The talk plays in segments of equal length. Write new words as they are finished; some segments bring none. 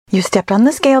You stepped on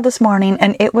the scale this morning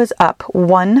and it was up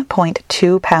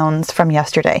 1.2 pounds from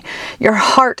yesterday. Your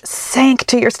heart sank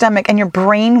to your stomach and your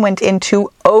brain went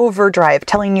into overdrive,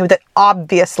 telling you that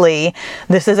obviously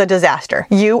this is a disaster.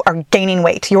 You are gaining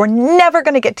weight. You're never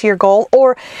going to get to your goal.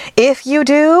 Or if you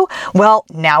do, well,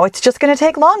 now it's just going to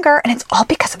take longer. And it's all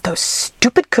because of those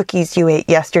stupid cookies you ate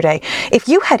yesterday. If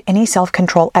you had any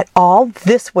self-control at all,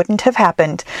 this wouldn't have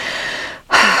happened.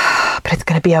 But it's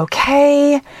going to be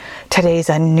okay. Today's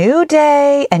a new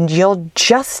day and you'll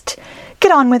just get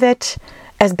on with it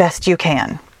as best you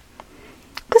can.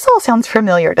 This all sounds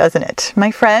familiar, doesn't it?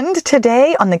 My friend,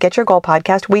 today on the Get Your Goal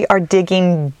podcast, we are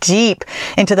digging deep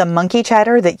into the monkey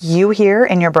chatter that you hear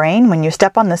in your brain when you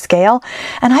step on the scale.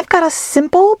 And I've got a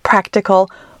simple,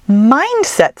 practical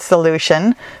mindset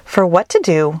solution for what to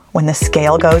do when the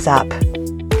scale goes up.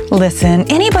 Listen,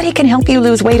 anybody can help you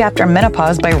lose weight after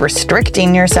menopause by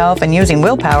restricting yourself and using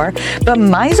willpower, but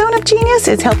my zone of genius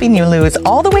is helping you lose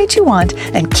all the weight you want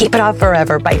and keep it off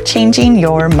forever by changing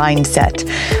your mindset.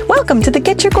 Welcome to the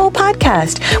Get Your Goal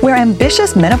podcast, where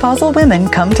ambitious menopausal women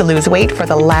come to lose weight for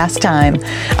the last time.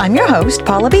 I'm your host,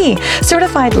 Paula B.,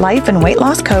 certified life and weight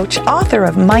loss coach, author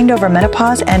of Mind Over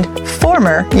Menopause, and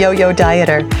former yo-yo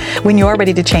dieter. When you're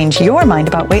ready to change your mind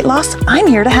about weight loss, I'm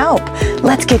here to help.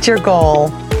 Let's get your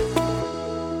goal.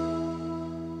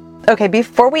 Okay,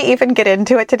 before we even get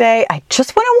into it today, I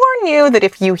just want to warn you that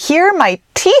if you hear my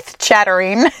teeth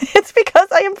chattering, it's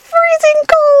because I am freezing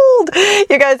cold.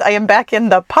 You guys, I am back in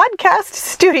the podcast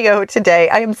studio today.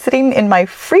 I am sitting in my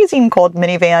freezing cold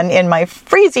minivan in my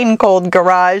freezing cold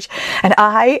garage, and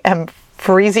I am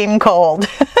freezing cold.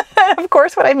 Of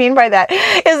course, what I mean by that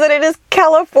is that it is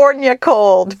California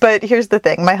cold. But here's the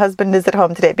thing. My husband is at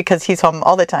home today because he's home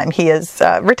all the time. He is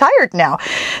retired now.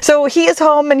 So he is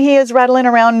home and he is rattling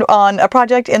around on a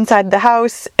project inside the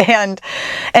house. And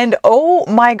oh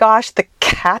my gosh, the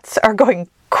cats are going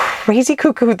crazy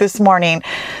cuckoo this morning.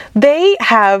 They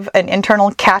have an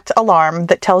internal cat alarm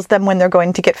that tells them when they're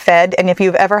going to get fed. And if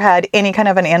you've ever had any kind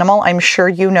of an animal, I'm sure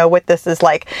you know what this is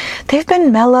like. They've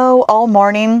been mellow all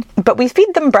morning, but we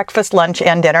feed them breakfast, lunch,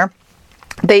 and dinner.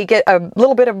 They get a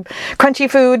little bit of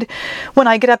crunchy food when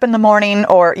I get up in the morning,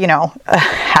 or, a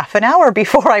half an hour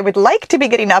before I would like to be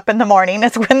getting up in the morning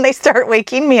is when they start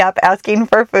waking me up asking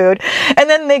for food. And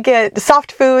then they get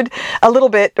soft food a little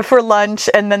bit for lunch,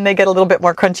 and then they get a little bit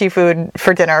more crunchy food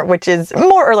for dinner, which is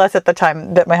more or less at the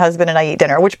time that my husband and I eat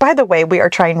dinner, which, by the way, we are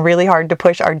trying really hard to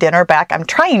push our dinner back. I'm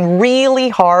trying really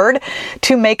hard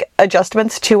to make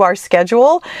adjustments to our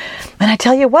schedule. And I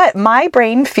tell you what, my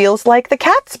brain feels like the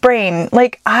cat's brain.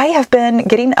 Like, I have been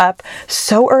getting up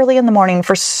so early in the morning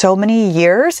for so many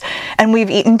years, and we've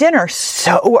eaten dinner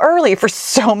so early for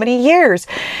so many years.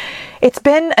 It's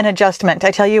been an adjustment,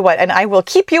 I tell you what, and I will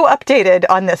keep you updated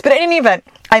on this. But in any event,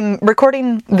 I'm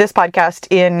recording this podcast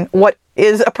in what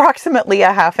is approximately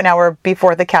a half an hour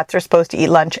before the cats are supposed to eat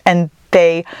lunch, and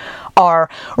they are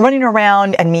running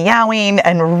around and meowing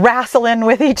and wrestling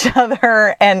with each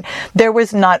other, and there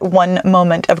was not one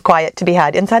moment of quiet to be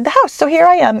had inside the house. So here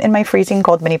I am in my freezing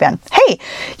cold minivan. Hey,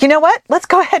 you know what? Let's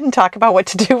go ahead and talk about what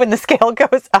to do when the scale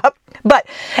goes up. But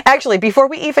actually, before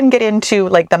we even get into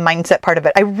the mindset part of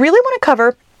it, I really want to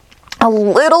cover a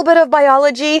little bit of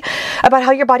biology about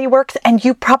how your body works. And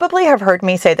you probably have heard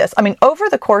me say this. I mean, over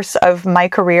the course of my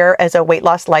career as a weight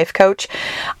loss life coach,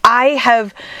 I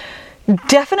have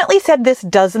definitely said this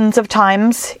dozens of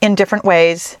times in different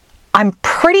ways. I'm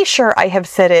pretty sure I have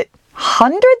said it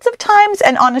hundreds of times.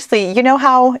 And honestly, you know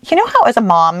how as a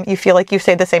mom, you feel like you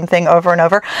say the same thing over and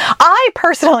over? I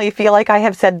personally feel like I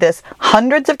have said this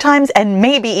hundreds of times and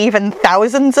maybe even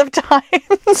thousands of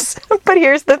times. But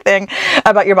here's the thing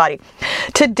about your body.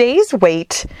 Today's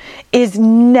weight is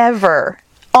never,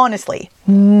 honestly,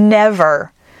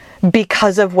 never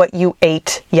because of what you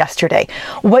ate yesterday.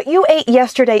 What you ate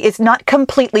yesterday is not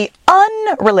completely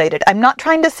unrelated. I'm not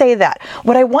trying to say that.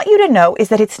 What I want you to know is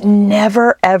that it's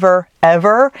never, ever,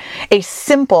 ever a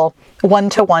simple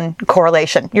one-to-one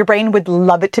correlation. Your brain would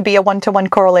love it to be a one-to-one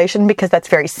correlation because that's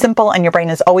very simple, and your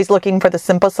brain is always looking for the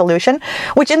simple solution,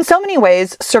 which in so many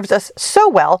ways serves us so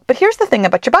well. But here's the thing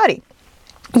about your body.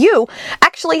 You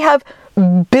actually have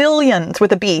billions,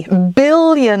 with a B,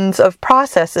 billions of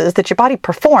processes that your body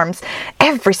performs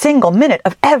every single minute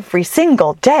of every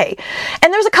single day.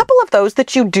 And there's a couple of those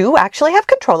that you do actually have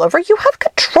control over. You have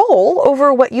control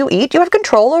over what you eat. You have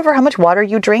control over how much water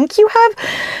you drink. You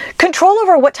have control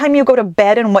over what time you go to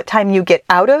bed and what time you get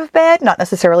out of bed. Not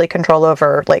necessarily control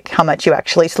over how much you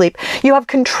actually sleep. You have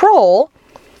control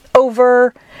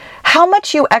over how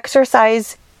much you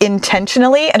exercise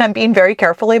intentionally, and I'm being very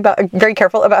careful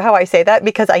about how I say that,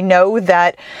 because I know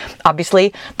that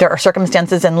obviously there are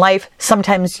circumstances in life.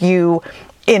 Sometimes you,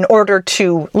 in order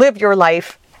to live your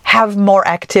life, have more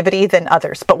activity than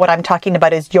others. But what I'm talking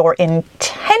about is your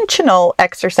intentional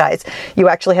exercise. You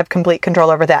actually have complete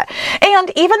control over that.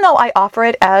 And even though I offer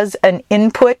it as an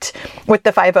input with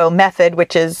the 5-0 method,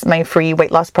 which is my free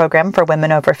weight loss program for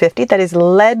women over 50 that is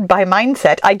led by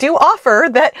mindset, I do offer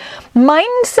that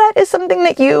mindset is something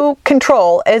that you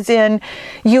control, as in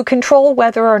you control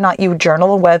whether or not you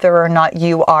journal, whether or not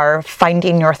you are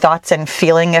finding your thoughts and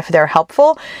feeling if they're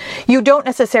helpful. You don't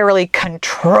necessarily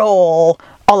control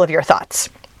all of your thoughts.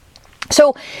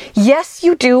 So yes,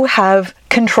 you do have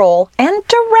control and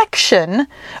direction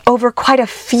over quite a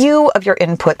few of your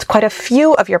inputs, quite a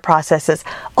few of your processes.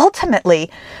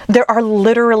 Ultimately, there are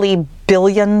literally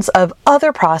billions of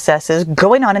other processes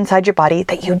going on inside your body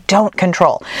that you don't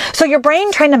control. So your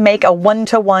brain trying to make a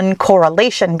one-to-one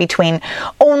correlation between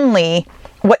only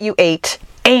what you ate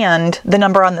and the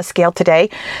number on the scale today,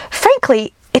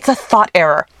 frankly, it's a thought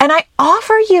error. And I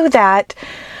offer you that.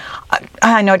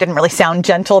 I know it didn't really sound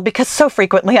gentle, because so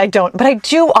frequently I don't, but I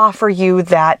do offer you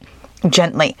that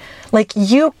gently. Like,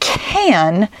 you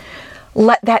can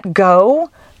let that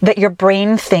go, that your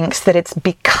brain thinks that it's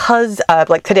because of,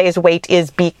 like, today's weight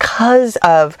is because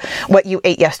of what you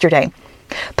ate yesterday.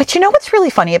 But you know what's really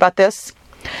funny about this?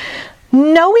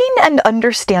 Knowing and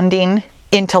understanding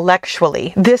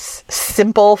intellectually this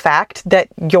simple fact that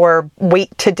your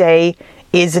weight today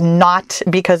is not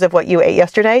because of what you ate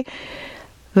yesterday,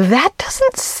 that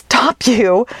doesn't stop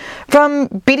you from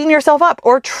beating yourself up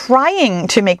or trying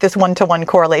to make this one-to-one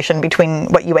correlation between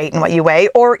what you ate and what you weigh,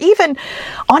 or even,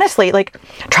 honestly, like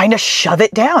trying to shove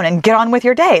it down and get on with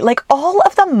your day. Like all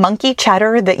of the monkey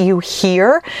chatter that you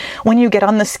hear when you get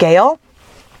on the scale,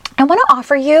 I want to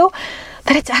offer you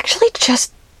that it's actually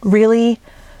just really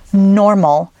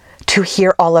normal to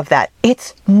hear all of that.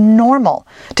 It's normal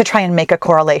to try and make a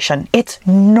correlation. It's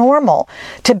normal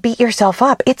to beat yourself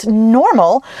up. It's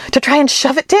normal to try and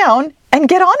shove it down and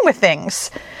get on with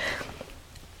things.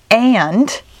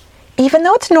 And even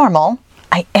though it's normal,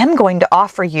 I am going to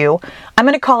offer you, I'm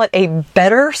going to call it a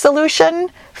better solution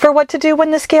for what to do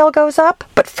when the scale goes up.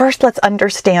 But first, let's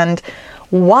understand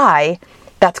why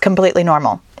that's completely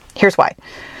normal. Here's why.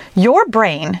 Your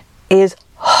brain is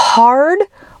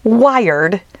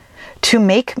hardwired to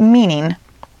make meaning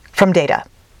from data.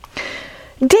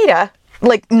 Data,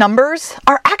 like numbers,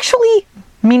 are actually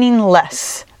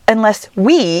meaningless unless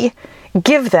we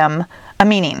give them a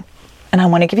meaning. And I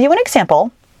want to give you an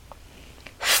example.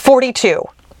 42.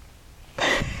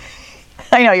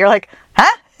 I know, you're like,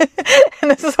 huh?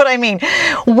 And this is what I mean.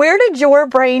 Where did your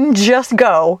brain just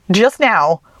go just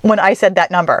now when I said that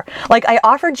number? Like, I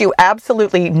offered you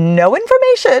absolutely no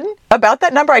information about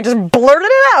that number. I just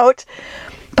blurted it out.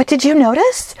 But did you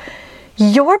notice?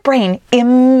 Your brain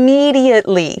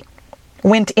immediately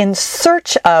went in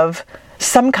search of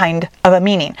some kind of a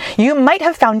meaning. You might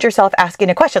have found yourself asking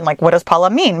a question like, what does Paula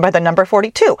mean by the number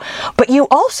 42? But you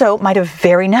also might have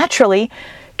very naturally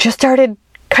just started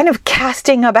kind of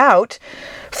casting about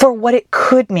for what it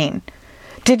could mean.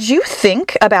 Did you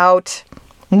think about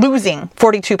losing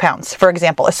 42 pounds, for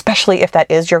example, especially if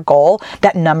that is your goal?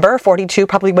 That number 42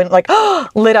 probably went like,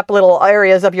 lit up little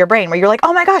areas of your brain where you're like,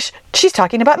 oh my gosh, she's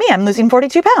talking about me. I'm losing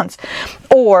 42 pounds.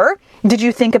 Or did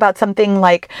you think about something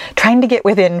like trying to get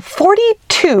within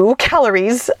 42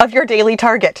 calories of your daily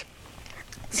target?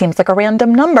 Seems like a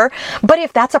random number, but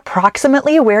if that's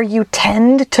approximately where you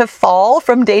tend to fall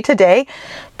from day to day,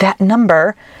 that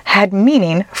number had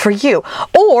meaning for you.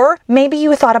 Or maybe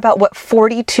you thought about what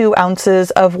 42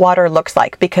 ounces of water looks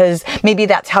like, because maybe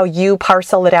that's how you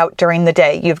parcel it out during the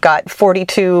day. You've got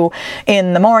 42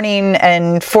 in the morning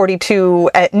and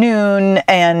 42 at noon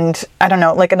and I don't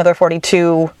know, like another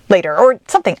 42 later or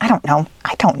something. I don't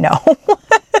know.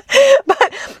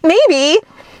 But maybe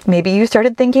you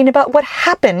started thinking about what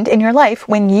happened in your life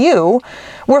when you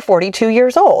were 42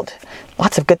 years old.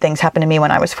 Lots of good things happened to me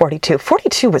when I was 42.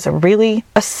 42 was a really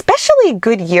especially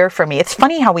good year for me. It's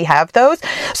funny how we have those.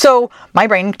 So my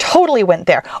brain totally went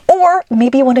there. Or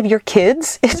maybe one of your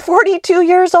kids is 42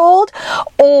 years old.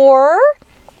 Or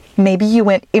maybe you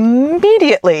went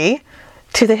immediately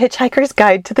to the Hitchhiker's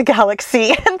Guide to the Galaxy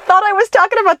and thought I was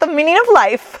talking about the meaning of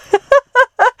life.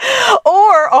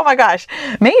 Or, oh my gosh,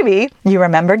 maybe you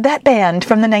remembered that band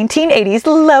from the 1980s,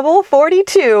 Level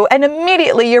 42, and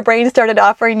immediately your brain started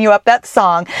offering you up that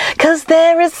song, 'Cause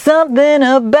there is something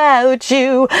about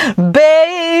you,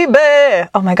 baby.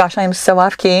 Oh my gosh, I am so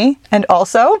off key. And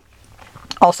also,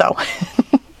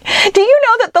 Do you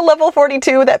know that the Level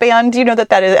 42, that band, do you know that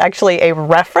that is actually a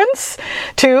reference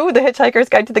to The Hitchhiker's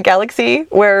Guide to the Galaxy,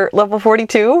 where Level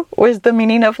 42 was the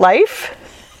meaning of life?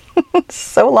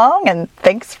 So long, and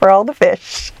thanks for all the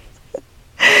fish.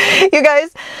 You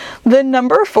guys, the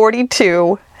number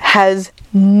 42 has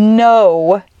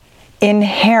no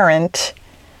inherent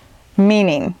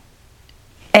meaning,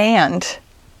 and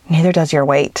neither does your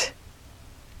weight.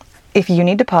 If you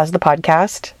need to pause the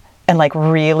podcast and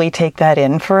really take that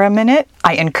in for a minute,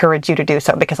 I encourage you to do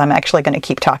so, because I'm actually going to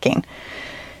keep talking.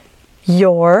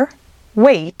 Your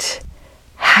weight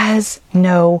has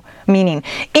no meaning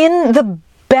in the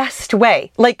best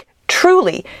way.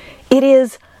 Truly, it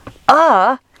is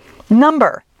a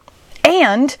number,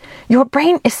 and your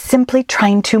brain is simply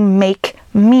trying to make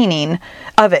meaning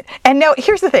of it. And now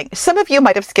here's the thing. Some of you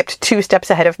might have skipped 2 steps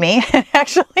ahead of me and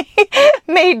actually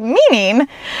made meaning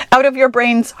out of your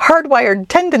brain's hardwired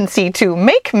tendency to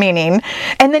make meaning.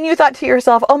 And then you thought to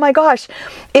yourself, oh my gosh,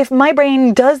 if my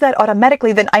brain does that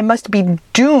automatically, then I must be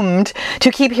doomed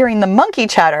to keep hearing the monkey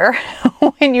chatter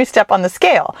when you step on the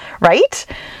scale, right?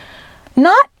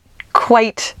 Not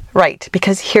quite right,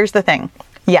 because here's the thing.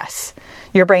 Yes,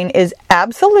 your brain is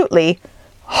absolutely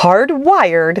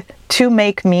hardwired to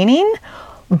make meaning,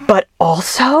 but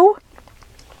also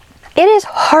it is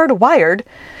hardwired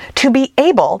to be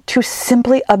able to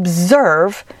simply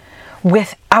observe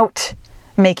without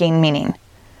making meaning.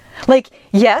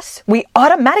 Yes, we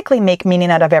automatically make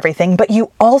meaning out of everything, but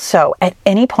you also, at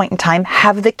any point in time,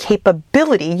 have the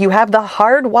capability, you have the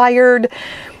hardwired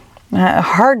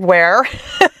hardware,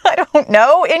 I don't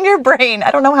know, in your brain.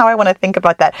 I don't know how I want to think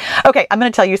about that. Okay, I'm going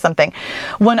to tell you something.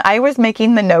 When I was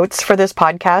making the notes for this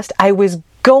podcast, I was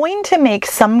going to make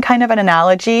some kind of an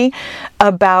analogy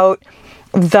about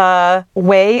the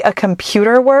way a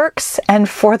computer works, and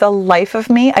for the life of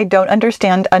me, I don't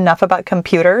understand enough about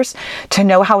computers to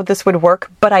know how this would work,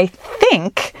 but I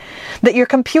think that your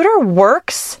computer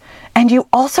works and you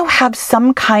also have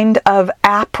some kind of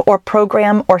app or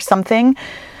program or something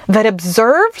that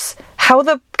observes how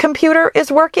the computer is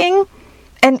working.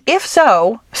 And if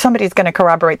so, somebody's going to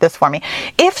corroborate this for me.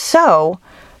 If so,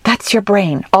 that's your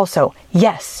brain also.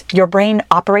 Yes, your brain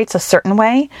operates a certain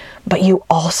way, but you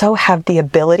also have the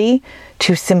ability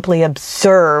to simply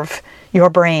observe your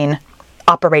brain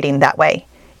operating that way.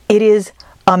 It is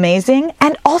amazing,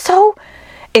 and also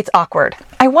it's awkward.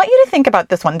 I want you to think about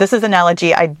this one. This is an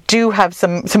analogy I do have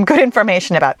some good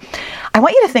information about. I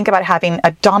want you to think about having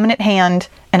a dominant hand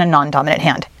and a non-dominant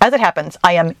hand. As it happens,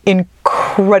 I am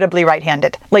incredibly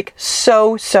right-handed.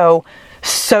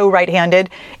 So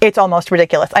right-handed, it's almost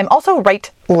ridiculous. I'm also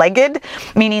right-legged,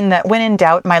 meaning that when in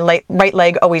doubt, my right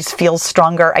leg always feels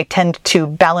stronger. I tend to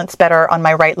balance better on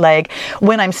my right leg.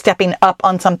 When I'm stepping up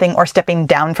on something or stepping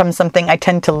down from something, I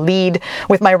tend to lead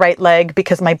with my right leg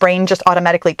because my brain just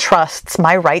automatically trusts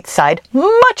my right side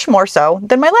much more so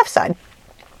than my left side.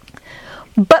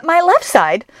 But my left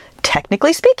side,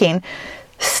 technically speaking,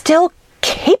 still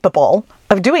capable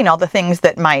of doing all the things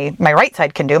that my right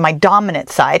side can do, my dominant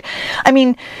side. I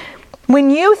mean, when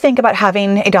you think about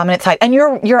having a dominant side, and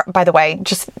you're, by the way,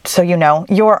 just so you know,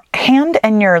 your hand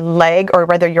and your leg, or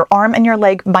rather your arm and your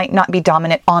leg, might not be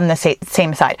dominant on the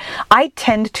same side. I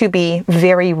tend to be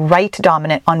very right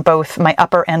dominant on both my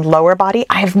upper and lower body.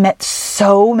 I have met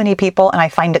so many people, and I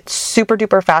find it super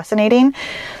duper fascinating,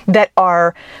 that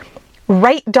are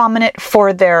right dominant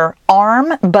for their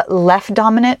arm, but left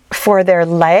dominant for their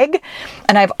leg.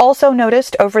 And I've also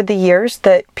noticed over the years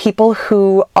that people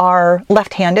who are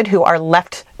left-handed, who are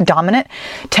left dominant,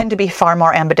 tend to be far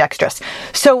more ambidextrous.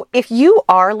 So if you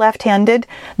are left-handed,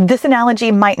 this analogy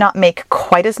might not make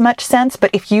quite as much sense,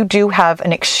 but if you do have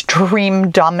an extreme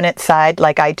dominant side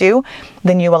like I do,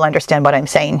 then you will understand what I'm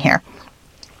saying here.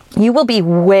 You will be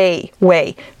way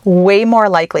more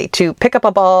likely to pick up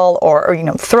a ball or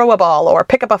throw a ball or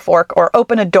pick up a fork or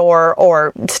open a door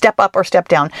or step up or step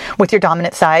down with your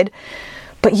dominant side.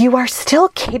 But you are still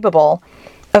capable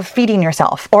of feeding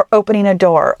yourself or opening a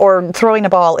door or throwing a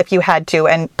ball if you had to.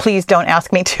 And please don't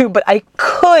ask me to, but I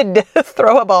could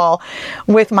throw a ball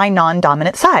with my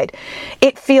non-dominant side.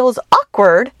 It feels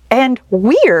awkward and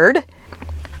weird,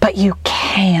 but you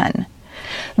can.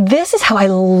 This is how I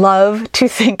love to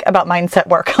think about mindset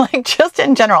work, just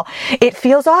in general. It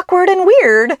feels awkward and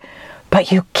weird,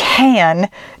 but you can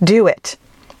do it.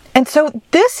 And so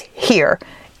this here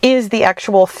is the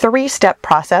actual 3-step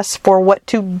process for what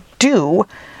to do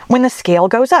when the scale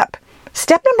goes up.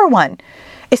 Step number 1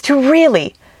 is to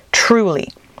really, truly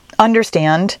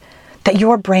understand that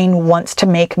your brain wants to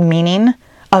make meaning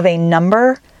of a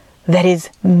number that is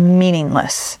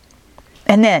meaningless.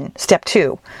 And then step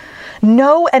 2,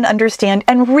 know and understand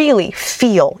and really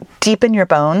feel deep in your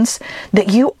bones that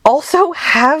you also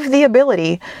have the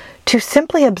ability to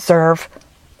simply observe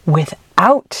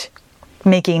without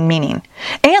making meaning,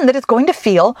 and that it's going to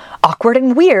feel awkward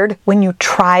and weird when you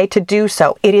try to do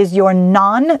so. It is your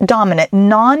non-dominant,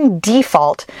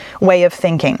 non-default way of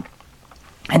thinking.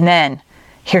 And then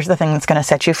here's the thing that's going to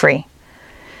set you free.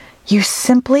 You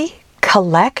simply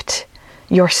collect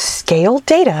your scale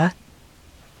data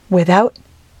without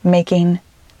making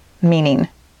meaning.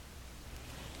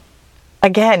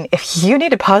 Again, if you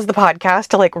need to pause the podcast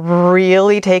to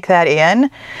really take that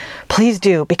in, please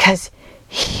do, because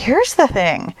here's the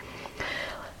thing.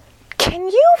 Can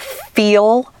you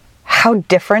feel how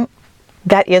different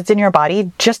that is in your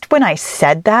body just when I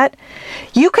said that?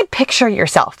 You could picture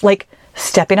yourself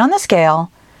stepping on the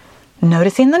scale,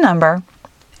 noticing the number,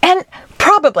 and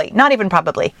probably, not even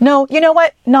probably, no, you know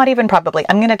what? Not even probably.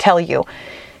 I'm going to tell you,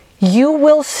 you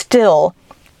will still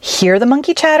hear the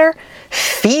monkey chatter,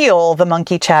 feel the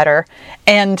monkey chatter,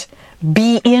 and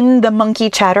be in the monkey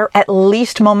chatter at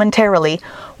least momentarily,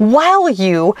 while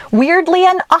you weirdly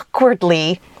and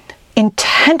awkwardly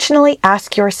intentionally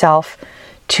ask yourself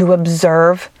to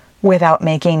observe without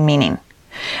making meaning.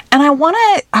 And I want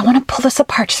to pull this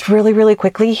apart just really, really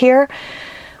quickly here.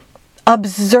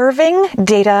 Observing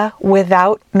data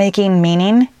without making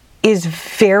meaning is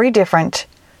very different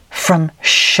from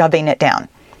shoving it down.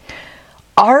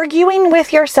 Arguing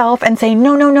with yourself and saying,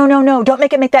 no, don't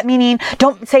make that meaning.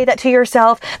 Don't say that to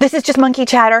yourself. This is just monkey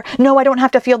chatter. No, I don't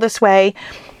have to feel this way.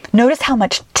 Notice how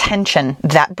much tension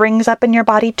that brings up in your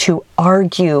body to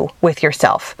argue with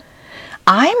yourself.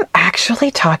 I'm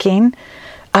actually talking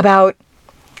about,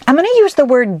 I'm going to use the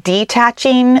word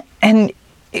detaching, and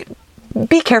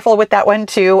be careful with that one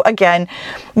too. Again,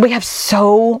 we have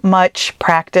so much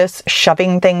practice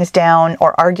shoving things down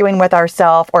or arguing with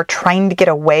ourselves or trying to get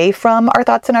away from our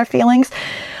thoughts and our feelings.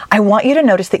 I want you to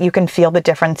notice that you can feel the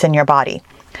difference in your body.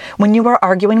 When you are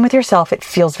arguing with yourself, it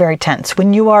feels very tense.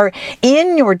 When you are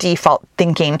in your default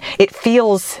thinking, it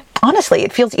feels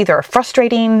either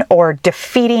frustrating or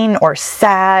defeating or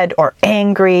sad or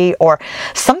angry or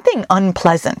something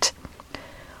unpleasant.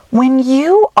 When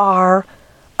you are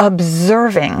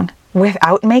observing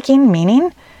without making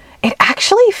meaning, it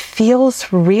actually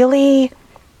feels really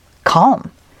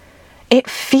calm. It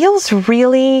feels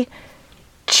really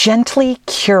gently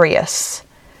curious,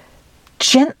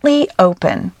 gently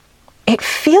open. It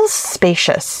feels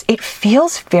spacious. It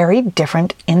feels very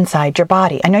different inside your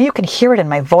body. I know you can hear it in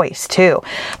my voice too.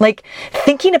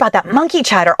 Thinking about that monkey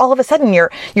chatter, all of a sudden your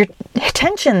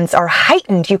tensions are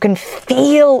heightened. You can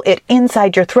feel it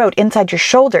inside your throat, inside your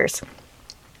shoulders.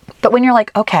 But when you're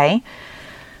okay,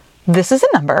 this is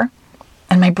a number,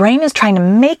 and my brain is trying to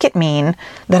make it mean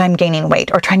that I'm gaining weight,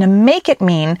 or trying to make it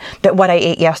mean that what I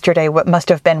ate yesterday must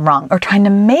have been wrong, or trying to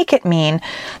make it mean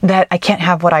that I can't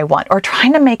have what I want, or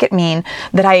trying to make it mean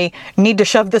that I need to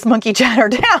shove this monkey chatter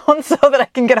down so that I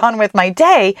can get on with my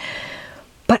day.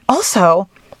 But also,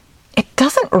 it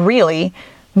doesn't really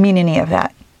mean any of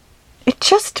that. It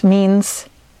just means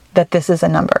that this is a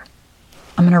number.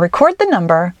 I'm going to record the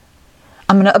number.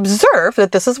 I'm going to observe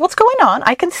that this is what's going on.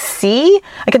 I can see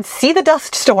the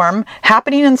dust storm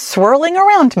happening and swirling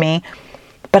around me,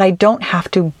 but I don't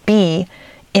have to be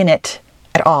in it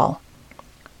at all.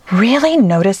 Really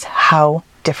notice how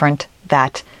different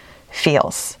that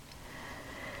feels.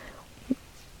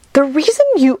 The reason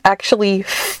you actually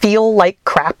feel like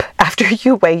crap after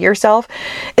you weigh yourself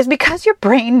is because your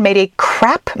brain made a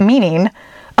crap meaning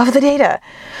of the data.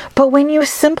 But when you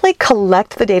simply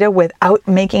collect the data without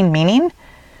making meaning,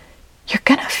 you're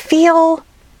going to feel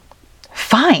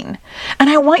fine. And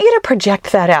I want you to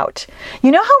project that out.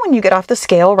 You know how when you get off the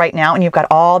scale right now and you've got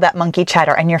all that monkey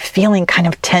chatter and you're feeling kind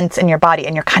of tense in your body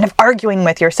and you're kind of arguing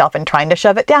with yourself and trying to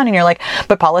shove it down, and you're like,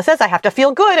 but Paula says I have to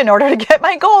feel good in order to get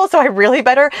my goal, so I really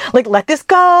better let this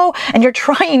go. And you're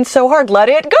trying so hard, let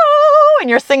it go. And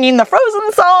you're singing the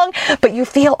Frozen song, but you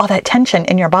feel all that tension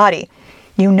in your body.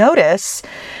 You notice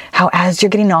how as you're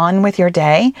getting on with your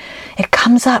day, it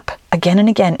comes up again and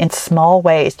again in small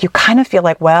ways. You kind of feel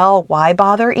like, well, why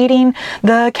bother eating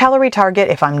the calorie target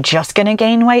if I'm just going to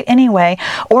gain weight anyway?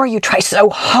 Or you try so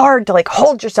hard to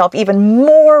hold yourself even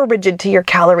more rigid to your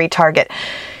calorie target.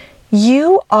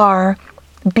 You are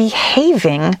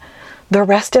behaving the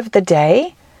rest of the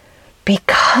day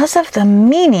because of the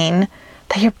meaning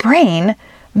that your brain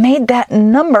made that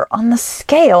number on the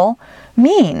scale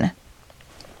mean.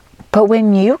 But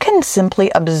when you can simply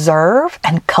observe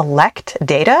and collect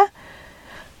data,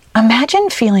 imagine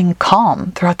feeling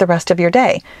calm throughout the rest of your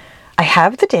day. I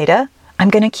have the data. I'm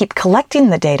going to keep collecting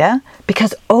the data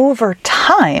because over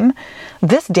time,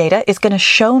 this data is going to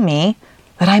show me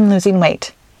that I'm losing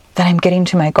weight, that I'm getting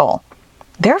to my goal.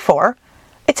 Therefore,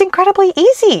 it's incredibly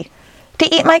easy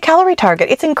to eat my calorie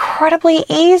target. It's incredibly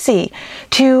easy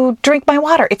to drink my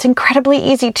water. It's incredibly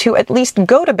easy to at least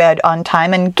go to bed on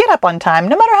time and get up on time,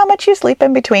 no matter how much you sleep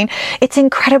in between. It's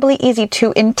incredibly easy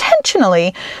to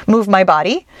intentionally move my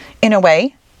body in a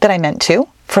way that I meant to,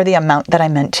 for the amount that I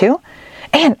meant to.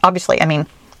 And obviously,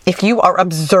 if you are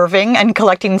observing and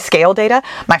collecting scale data,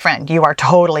 my friend, you are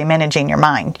totally managing your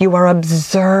mind. You are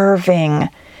observing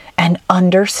and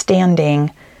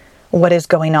understanding what is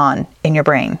going on in your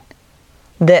brain.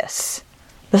 This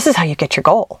is how you get your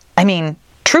goal.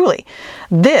 Truly,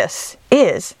 this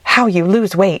is how you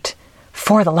lose weight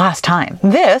for the last time.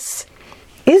 This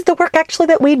is the work actually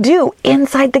that we do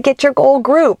inside the Get Your Goal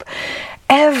group.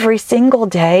 Every single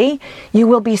day, you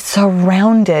will be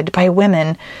surrounded by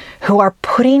women who are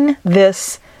putting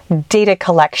this data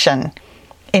collection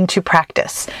into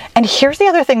practice. And here's the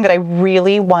other thing that I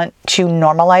really want to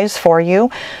normalize for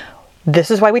you.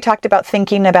 This is why we talked about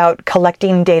thinking about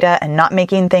collecting data and not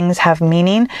making things have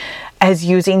meaning as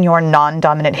using your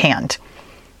non-dominant hand.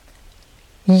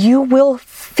 You will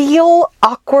feel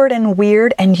awkward and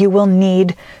weird, and you will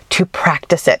need to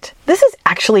practice it. This is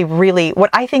actually really what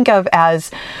I think of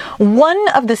as one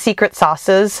of the secret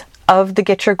sauces of the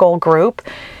Get Your Goal group,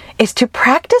 is to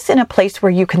practice in a place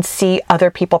where you can see other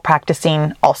people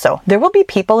practicing also. There will be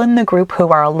people in the group who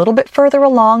are a little bit further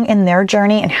along in their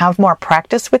journey and have more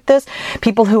practice with this,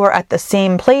 people who are at the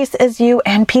same place as you,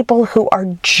 and people who are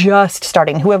just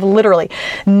starting, who have literally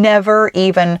never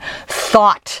even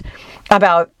thought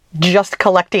about just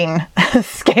collecting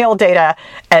scale data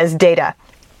as data.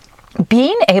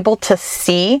 Being able to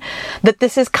see that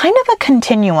this is kind of a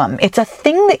continuum. It's a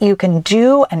thing that you can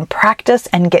do and practice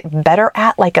and get better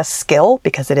at, like a skill,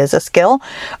 because it is a skill,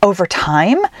 over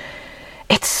time.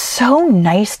 It's so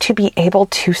nice to be able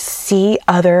to see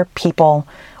other people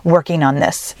working on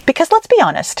this. Because let's be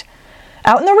honest,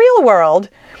 out in the real world,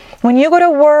 when you go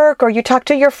to work or you talk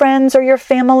to your friends or your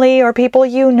family or people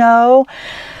you know,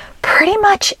 pretty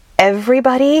much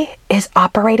everybody is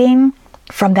operating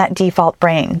from that default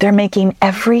brain. They're making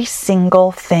every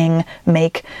single thing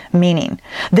make meaning.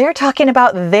 They're talking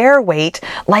about their weight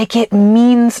like it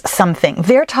means something.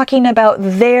 They're talking about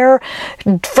their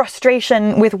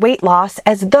frustration with weight loss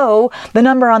as though the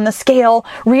number on the scale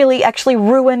really actually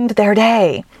ruined their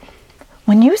day.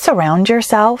 When you surround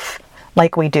yourself,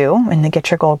 like we do in the Get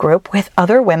Your Goal group, with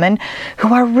other women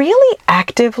who are really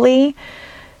actively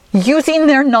using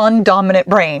their non-dominant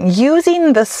brain,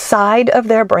 using the side of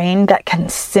their brain that can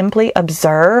simply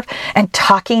observe, and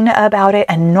talking about it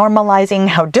and normalizing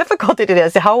how difficult it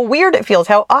is, how weird it feels,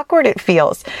 how awkward it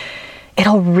feels,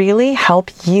 it'll really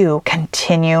help you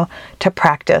continue to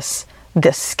practice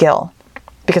this skill.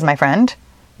 Because my friend,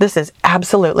 this is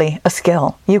absolutely a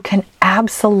skill. You can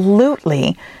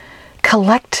absolutely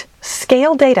collect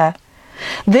scale data.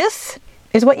 This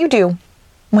is what you do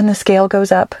when the scale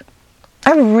goes up.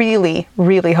 I really,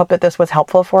 really hope that this was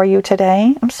helpful for you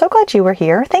today. I'm so glad you were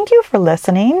here. Thank you for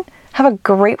listening. Have a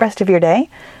great rest of your day,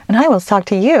 and I will talk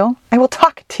to you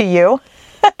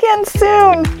again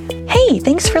soon. Hey,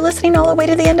 thanks for listening all the way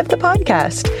to the end of the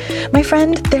podcast. My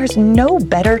friend, there's no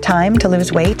better time to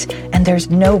lose weight, and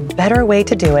there's no better way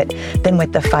to do it than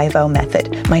with the 5-0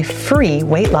 method, my free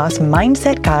weight loss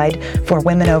mindset guide for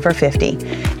women over 50.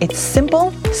 It's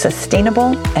simple,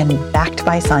 sustainable, and backed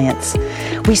by science.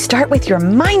 We start with your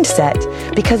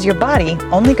mindset because your body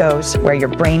only goes where your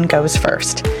brain goes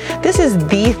first. This is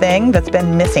the thing that's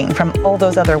been missing from all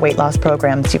those other weight loss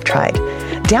programs you've tried.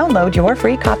 Download your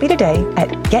free copy today at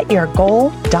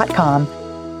getyourgoal.com